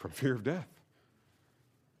from fear of death.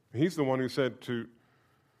 He's the one who said to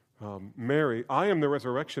Mary, I am the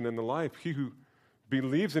resurrection and the life. He who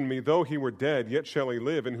believes in me, though he were dead, yet shall he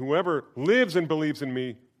live. And whoever lives and believes in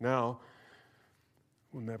me now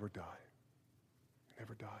will never die.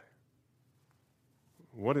 Never die.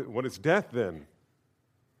 What is death then?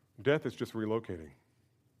 Death is just relocating.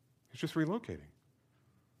 It's just relocating.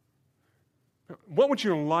 What would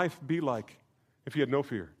your life be like if you had no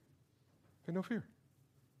fear? You had no fear.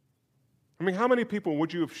 I mean, how many people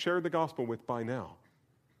would you have shared the gospel with by now?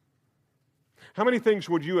 How many things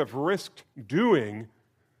would you have risked doing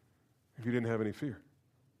if you didn't have any fear?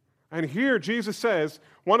 And here Jesus says,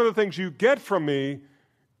 one of the things you get from me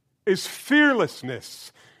is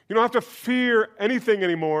fearlessness. You don't have to fear anything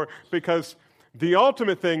anymore, because the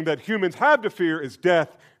ultimate thing that humans have to fear is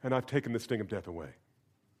death, and I've taken the sting of death away.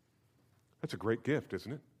 That's a great gift,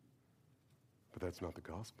 isn't it? But that's not the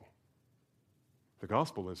gospel. The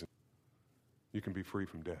gospel isn't you can be free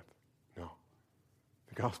from death. No.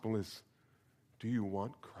 The gospel is, do you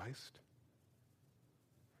want Christ?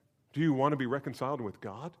 Do you want to be reconciled with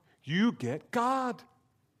God? You get God.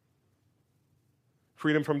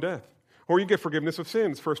 Freedom from death. Or you get forgiveness of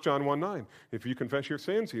sins, 1 John 1:9. If you confess your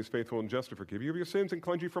sins, he is faithful and just to forgive you of your sins and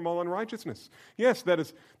cleanse you from all unrighteousness. Yes, that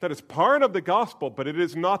is part of the gospel, but it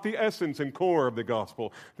is not the essence and core of the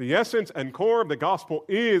gospel. The essence and core of the gospel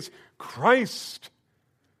is Christ.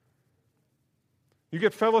 You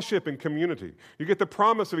get fellowship and community. You get the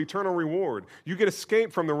promise of eternal reward. You get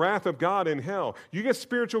escape from the wrath of God in hell. You get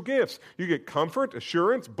spiritual gifts. You get comfort,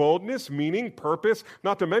 assurance, boldness, meaning, purpose,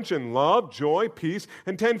 not to mention love, joy, peace,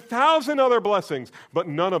 and 10,000 other blessings. But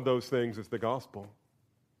none of those things is the gospel.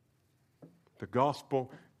 The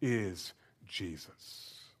gospel is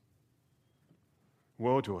Jesus.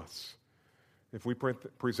 Woe to us if we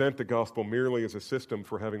present the gospel merely as a system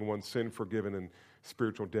for having one's sin forgiven and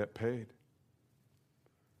spiritual debt paid.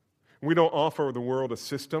 We don't offer the world a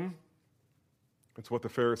system. It's what the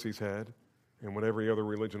Pharisees had and what every other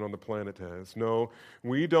religion on the planet has. No,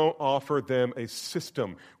 we don't offer them a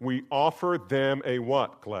system. We offer them a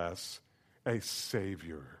what, class? A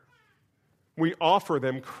Savior. We offer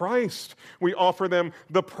them Christ. We offer them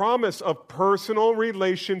the promise of personal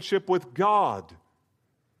relationship with God.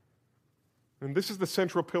 And this is the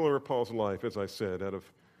central pillar of Paul's life, as I said, out of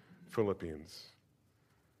Philippians.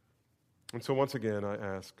 And so once again, I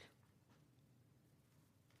ask,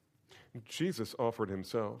 Jesus offered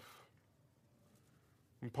himself.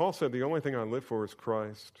 And Paul said, the only thing I live for is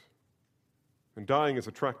Christ. And dying is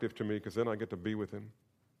attractive to me because then I get to be with him.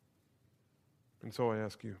 And so I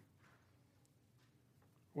ask you,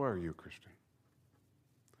 why are you a Christian?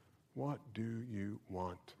 What do you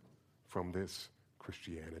want from this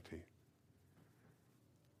Christianity?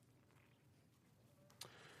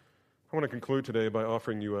 I want to conclude today by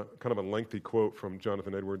offering you a kind of a lengthy quote from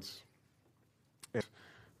Jonathan Edwards.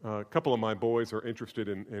 A couple of my boys are interested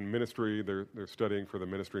in ministry. They're studying for the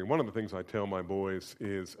ministry. And one of the things I tell my boys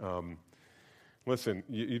is, listen,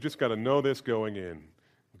 you just got to know this going in.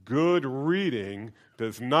 Good reading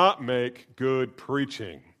does not make good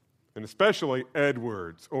preaching, and especially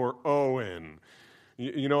Edwards or Owen.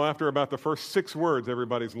 You know, after about the first 6 words,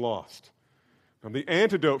 everybody's lost. Now, the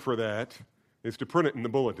antidote for that is to print it in the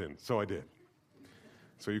bulletin, so I did.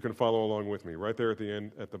 So you can follow along with me right there at the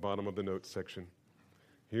end, at the bottom of the notes section.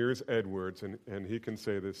 Here's Edwards, and he can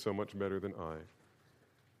say this so much better than I.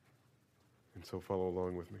 And so follow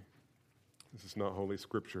along with me. This is not Holy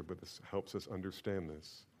Scripture, but this helps us understand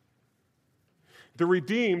this. The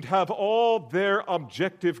redeemed have all their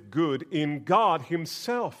objective good in God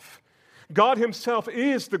himself. God himself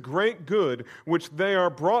is the great good which they are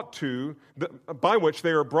brought to, by which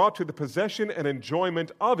they are brought to the possession and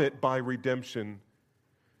enjoyment of it by redemption.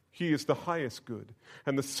 He is the highest good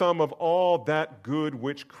and the sum of all that good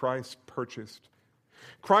which Christ purchased.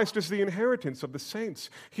 Christ is the inheritance of the saints.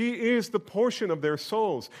 He is the portion of their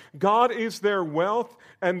souls. God is their wealth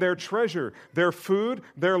and their treasure, their food,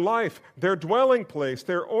 their life, their dwelling place,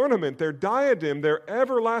 their ornament, their diadem, their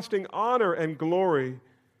everlasting honor and glory.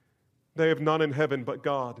 They have none in heaven but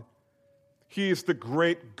God. He is the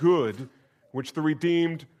great good which the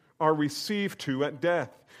redeemed are received to at death,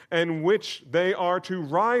 and which they are to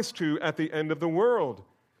rise to at the end of the world.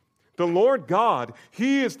 The Lord God,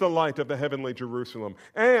 He is the light of the heavenly Jerusalem,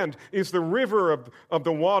 and is the river of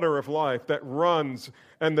the water of life that runs,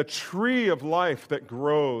 and the tree of life that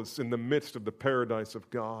grows in the midst of the paradise of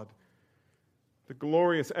God. The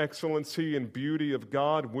glorious excellency and beauty of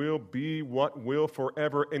God will be what will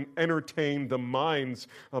forever entertain the minds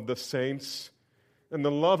of the saints, and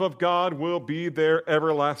the love of God will be their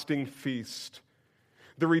everlasting feast.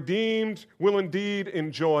 The redeemed will indeed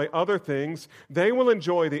enjoy other things. They will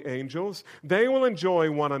enjoy the angels. They will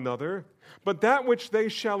enjoy one another. But that which they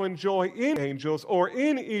shall enjoy in angels or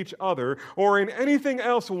in each other or in anything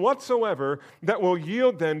else whatsoever that will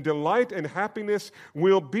yield them delight and happiness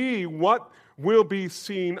will be what will be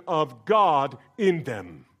seen of God in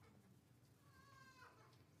them.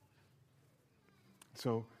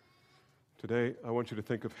 So today I want you to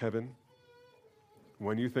think of heaven.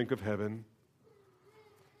 When you think of heaven,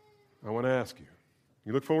 I want to ask you,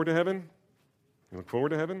 you look forward to heaven? You look forward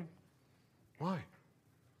to heaven? Why?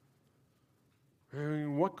 I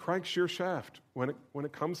mean, what cranks your shaft when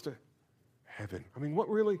it comes to heaven? I mean, what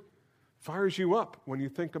really fires you up when you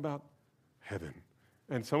think about heaven?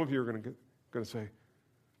 And some of you are going to say,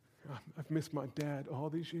 I've missed my dad all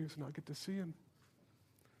these years and I get to see him.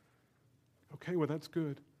 Okay, well, that's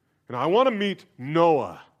good. And I want to meet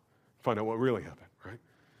Noah, find out what really happened, right?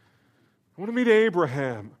 I want to meet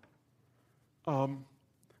Abraham. I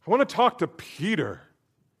want to talk to Peter.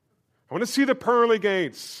 I want to see the pearly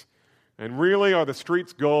gates. And really, are the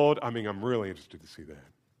streets gold? I mean, I'm really interested to see that.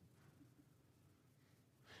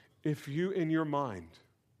 If you, in your mind,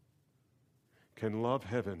 can love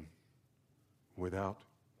heaven without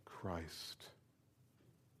Christ,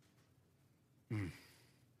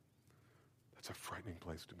 that's a frightening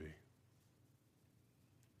place to be.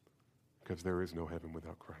 Because there is no heaven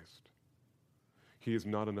without Christ. He is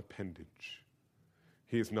not an appendage.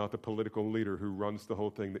 He is not the political leader who runs the whole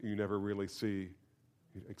thing that you never really see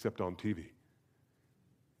except on TV.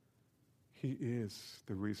 He is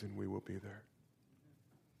the reason we will be there.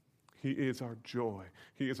 He is our joy.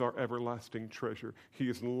 He is our everlasting treasure. He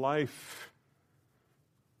is life.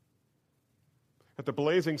 At the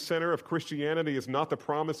blazing center of Christianity is not the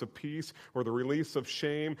promise of peace or the release of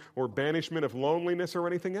shame or banishment of loneliness or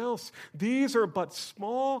anything else. These are but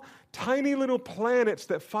small, tiny little planets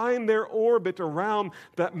that find their orbit around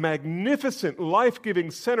that magnificent,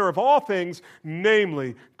 life-giving center of all things,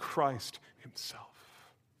 namely Christ himself.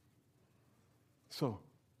 So,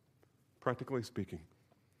 practically speaking,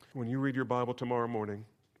 when you read your Bible tomorrow morning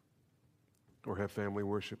or have family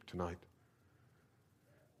worship tonight,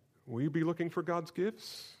 will you be looking for God's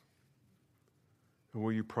gifts? Or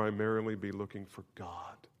will you primarily be looking for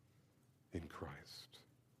God in Christ?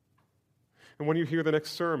 And when you hear the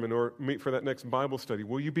next sermon or meet for that next Bible study,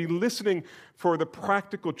 will you be listening for the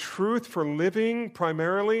practical truth for living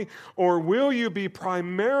primarily? Or will you be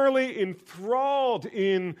primarily enthralled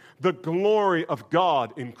in the glory of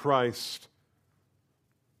God in Christ?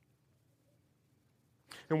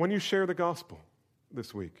 And when you share the gospel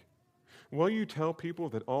this week, will you tell people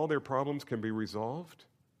that all their problems can be resolved?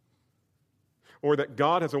 Or that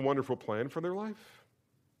God has a wonderful plan for their life?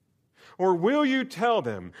 Or will you tell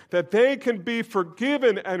them that they can be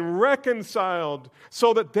forgiven and reconciled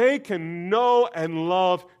so that they can know and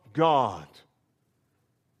love God?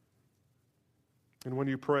 And when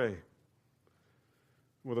you pray,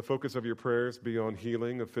 will the focus of your prayers be on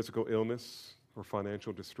healing of physical illness or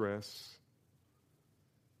financial distress?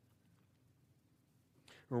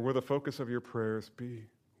 Or will the focus of your prayers be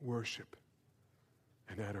worship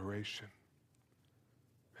and adoration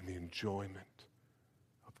and the enjoyment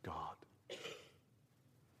of God?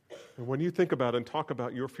 And when you think about and talk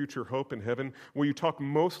about your future hope in heaven, will you talk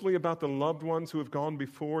mostly about the loved ones who have gone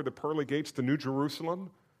before, the pearly gates, the New Jerusalem?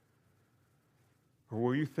 Or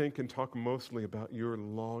will you think and talk mostly about your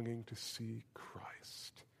longing to see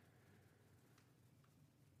Christ?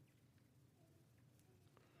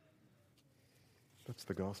 That's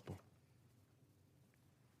the gospel.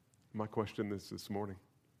 My question is this morning,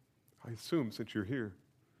 I assume since you're here,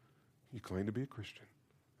 you claim to be a Christian,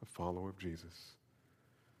 a follower of Jesus.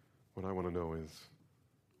 What I want to know is,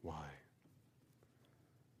 why?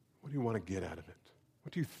 What do you want to get out of it?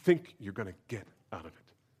 What do you think you're going to get out of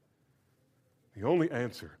it? The only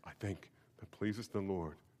answer, I think, that pleases the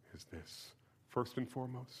Lord is this. First and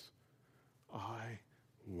foremost, I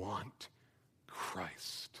want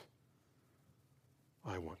Christ.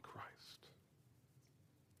 I want Christ.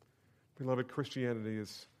 Beloved, Christianity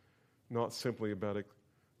is not simply about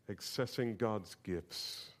accessing God's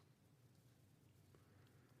gifts,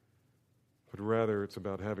 but rather it's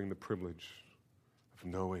about having the privilege of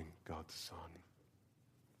knowing God's Son.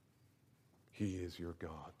 He is your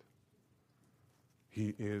God.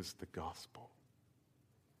 He is the gospel.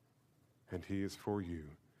 And He is for you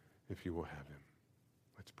if you will have Him.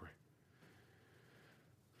 Let's pray.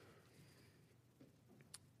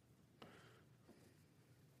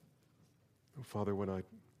 Oh, Father, when I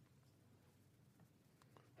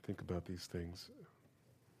think about these things,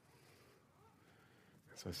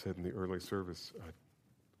 as I said in the early service,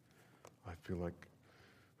 I feel like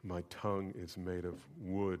my tongue is made of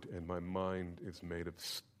wood and my mind is made of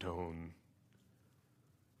stone,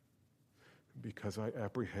 because I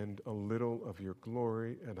apprehend a little of your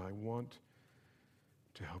glory and I want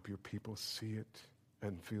to help your people see it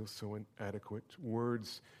and feel so inadequate.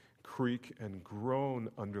 Words creak and groan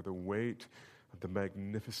under the weight of the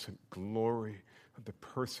magnificent glory of the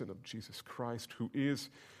person of Jesus Christ, who is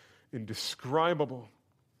indescribable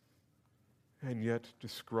and yet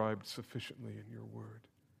described sufficiently in your word.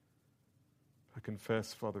 I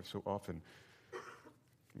confess, Father, so often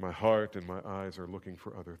my heart and my eyes are looking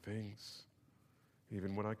for other things,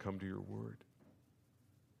 even when I come to your word.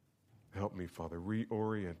 Help me, Father,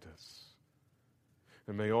 reorient us.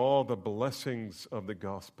 And may all the blessings of the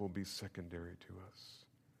gospel be secondary to us.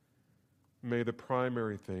 May the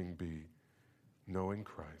primary thing be knowing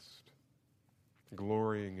Christ,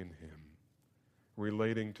 glorying in Him,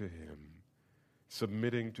 relating to Him,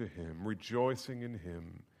 submitting to Him, rejoicing in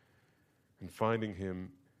Him, and finding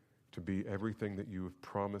Him to be everything that you have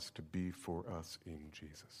promised to be for us in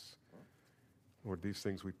Jesus. Lord, these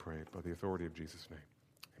things we pray by the authority of Jesus' name.